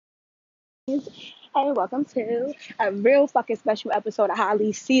Hey, welcome to a real fucking special episode of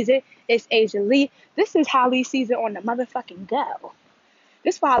Holly's Season. It's Asia Lee. This is Holly's Season on the motherfucking go.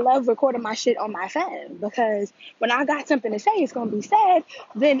 This is why I love recording my shit on my phone because when I got something to say, it's gonna be said.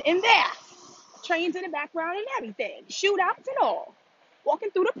 Then in there, trains in the background and everything, shootouts and all, walking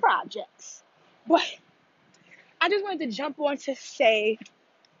through the projects. But I just wanted to jump on to say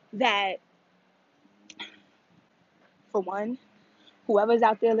that for one, whoever's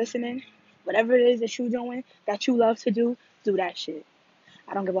out there listening, whatever it is that you're doing that you love to do that shit.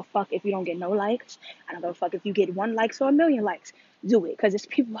 I don't give a fuck if you don't get no likes. I don't give a fuck if you get 1 like or 1,000,000 likes. Do it, because there's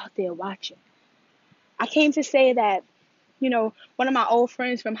people out there watching. I came to say that, one of my old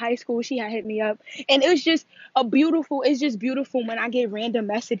friends from high school, she had hit me up. And it's just beautiful when I get random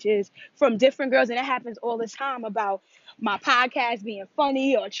messages from different girls. And it happens all the time about my podcast being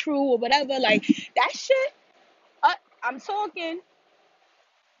funny or true or whatever. Like, that shit, I'm talking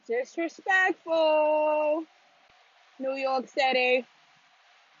disrespectful. New York City.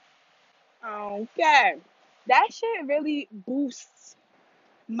 Okay. That shit really boosts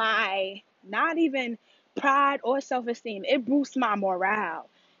my not even pride or self-esteem. It boosts my morale.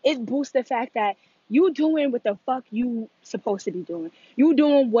 It boosts the fact that you doing what the fuck you supposed to be doing. You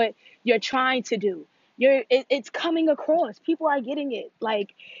doing what you're trying to do. It's coming across. People are getting it.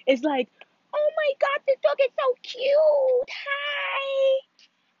 Like, it's like, oh my god, this dog is so cute. Hi.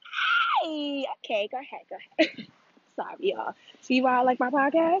 Hi. Okay, go ahead. Sorry, y'all. See why I like my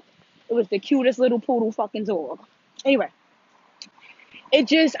podcast? It was the cutest little poodle fucking dog. Anyway,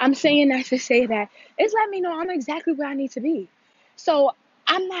 I'm saying that to say that it's let me know I'm exactly where I need to be. So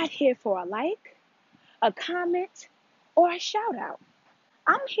I'm not here for a like, a comment, or a shout out.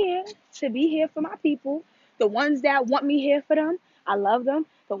 I'm here to be here for my people. The ones that want me here for them, I love them.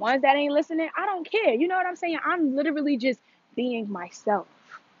 The ones that ain't listening, I don't care. You know what I'm saying? I'm literally just being myself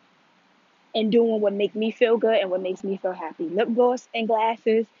and doing what makes me feel good and what makes me feel happy. Lip gloss and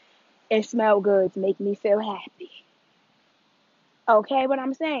glasses and smell good to make me feel happy. Okay, what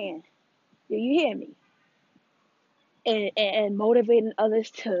I'm saying? Do you hear me? And motivating others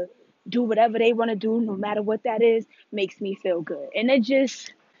to do whatever they want to do, no matter what that is, makes me feel good. And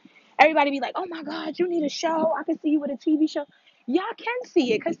everybody be like, oh my God, you need a show. I can see you with a TV show. Y'all can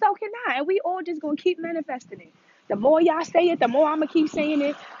see it, because so can I. And we all just going to keep manifesting it. The more y'all say it, the more I'm going to keep saying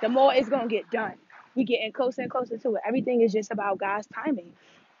it, the more it's going to get done. We getting closer and closer to it. Everything is just about God's timing.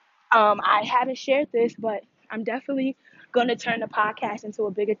 I haven't shared this, but I'm definitely going to turn the podcast into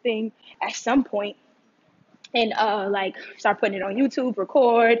a bigger thing at some point and like start putting it on YouTube,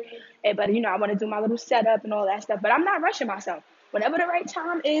 record. But I want to do my little setup and all that stuff. But I'm not rushing myself. Whenever the right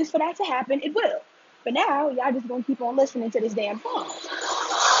time is for that to happen, it will. But now y'all just gonna keep on listening to this damn phone.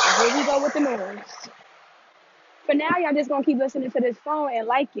 And here we go with the news. For now, y'all just gonna keep listening to this phone and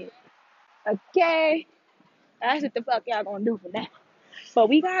like it. Okay, that's what the fuck y'all gonna do for now. But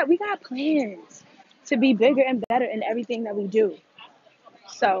we got plans to be bigger and better in everything that we do.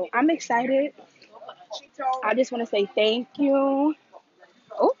 So I'm excited. I just want to say thank you.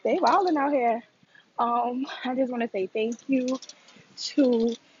 Oh, they wilding out here. I just want to say thank you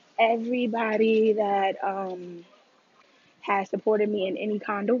to everybody that has supported me in any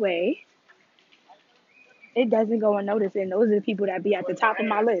kind of way. It doesn't go unnoticed, and those are the people that be at the top of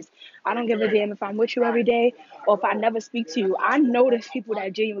my list. I don't give a damn if I'm with you every day or if I never speak to you. I notice people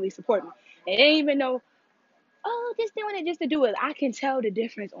that genuinely support me. And they even know, oh, just doing it just to do it. I can tell the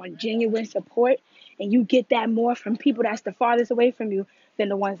difference on genuine support, and you get that more from people that's the farthest away from you than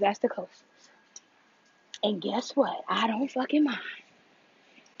the ones that's the closest. And guess what? I don't fucking mind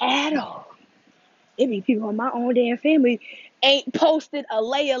at all. It be people in my own damn family ain't posted a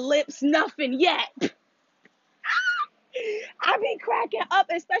layer lips, nothing yet. I be cracking up,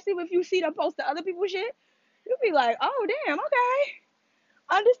 especially if you see them post the other people's shit. You be like, oh damn, okay.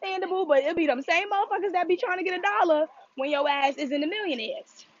 Understandable, but it be them same motherfuckers that be trying to get a dollar when your ass is in the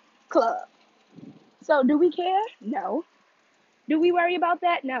millionaires club. So do we care? No. Do we worry about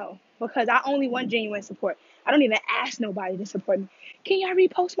that? No. Because I only want genuine support. I don't even ask nobody to support me. Can y'all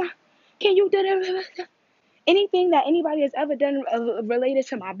repost my, can you do that? Anything that anybody has ever done related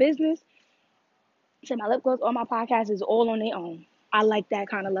to my business, to my lip gloss, or my podcast is all on their own. I like that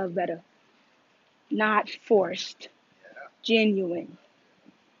kind of love better. Not forced. Genuine.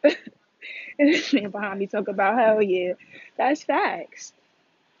 And this man behind me talk about, hell yeah. That's facts.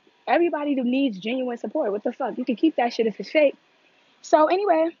 Everybody who needs genuine support. What the fuck? You can keep that shit if it's fake. So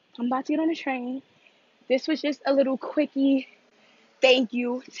anyway, I'm about to get on the train. This was just a little quickie thank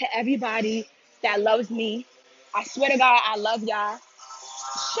you to everybody that loves me. I swear to God, I love y'all.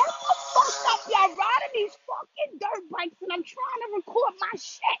 Shut the fuck up, y'all riding these fucking dirt bikes and I'm trying to record my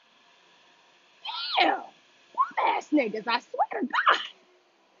shit. Damn. Bum ass niggas, I swear to God.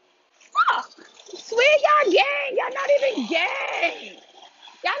 Fuck. Swear y'all gang. Y'all not even gang.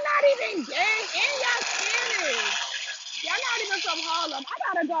 Y'all not even gang. And y'all Spanish. Y'all not even from Harlem.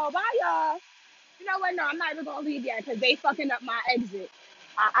 I gotta go. Bye, y'all. You know what? No, I'm not even gonna leave yet because they fucking up my exit.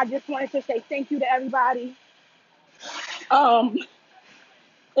 I just wanted to say thank you to everybody.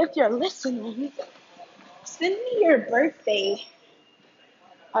 If you're listening, send me your birth date,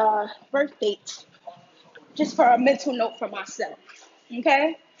 just for a mental note for myself.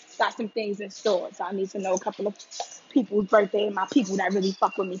 Okay? Got some things in store, so I need to know a couple of people's birthday, my people that really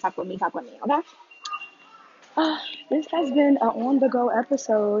fuck with me, okay? This has been an on-the-go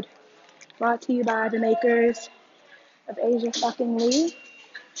episode brought to you by the makers of Asia fucking Lee.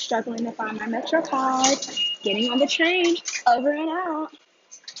 Struggling to find my Metro card. Getting on the train. Over and out.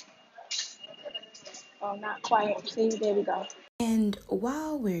 Oh, not quite. See, there we go. And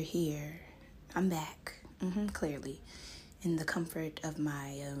while we're here, I'm back, clearly, in the comfort of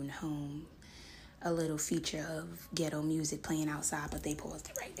my own home. A little feature of ghetto music playing outside, but they paused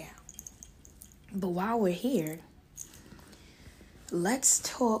it right now. But while we're here, let's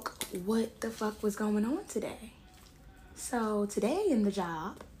talk what the fuck was going on today. So today in the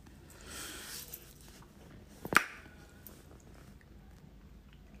job,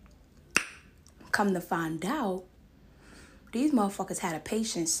 come to find out, these motherfuckers had a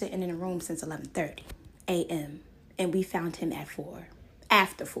patient sitting in a room since 11:30 a.m. and we found him at 4,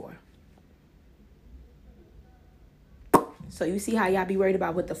 after 4. So you see how y'all be worried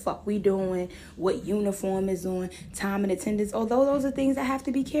about what the fuck we doing, what uniform is on, time and attendance. Although those are things that have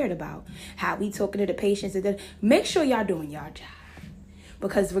to be cared about. How we talking to the patients. And make sure y'all doing y'all job.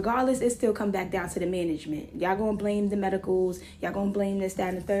 Because regardless, it still come back down to the management. Y'all gonna blame the medicals. Y'all gonna blame this,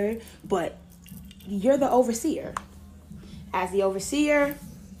 that, and the third. But you're the overseer. As the overseer,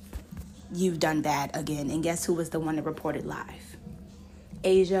 you've done bad again. And guess who was the one that reported live?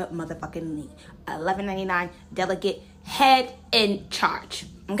 Asia motherfucking Lee. $11.99 delegate head in charge.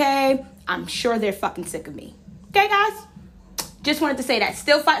 Okay? I'm sure they're fucking sick of me. Okay, guys? Just wanted to say that.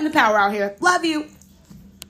 Still fighting the power out here. Love you.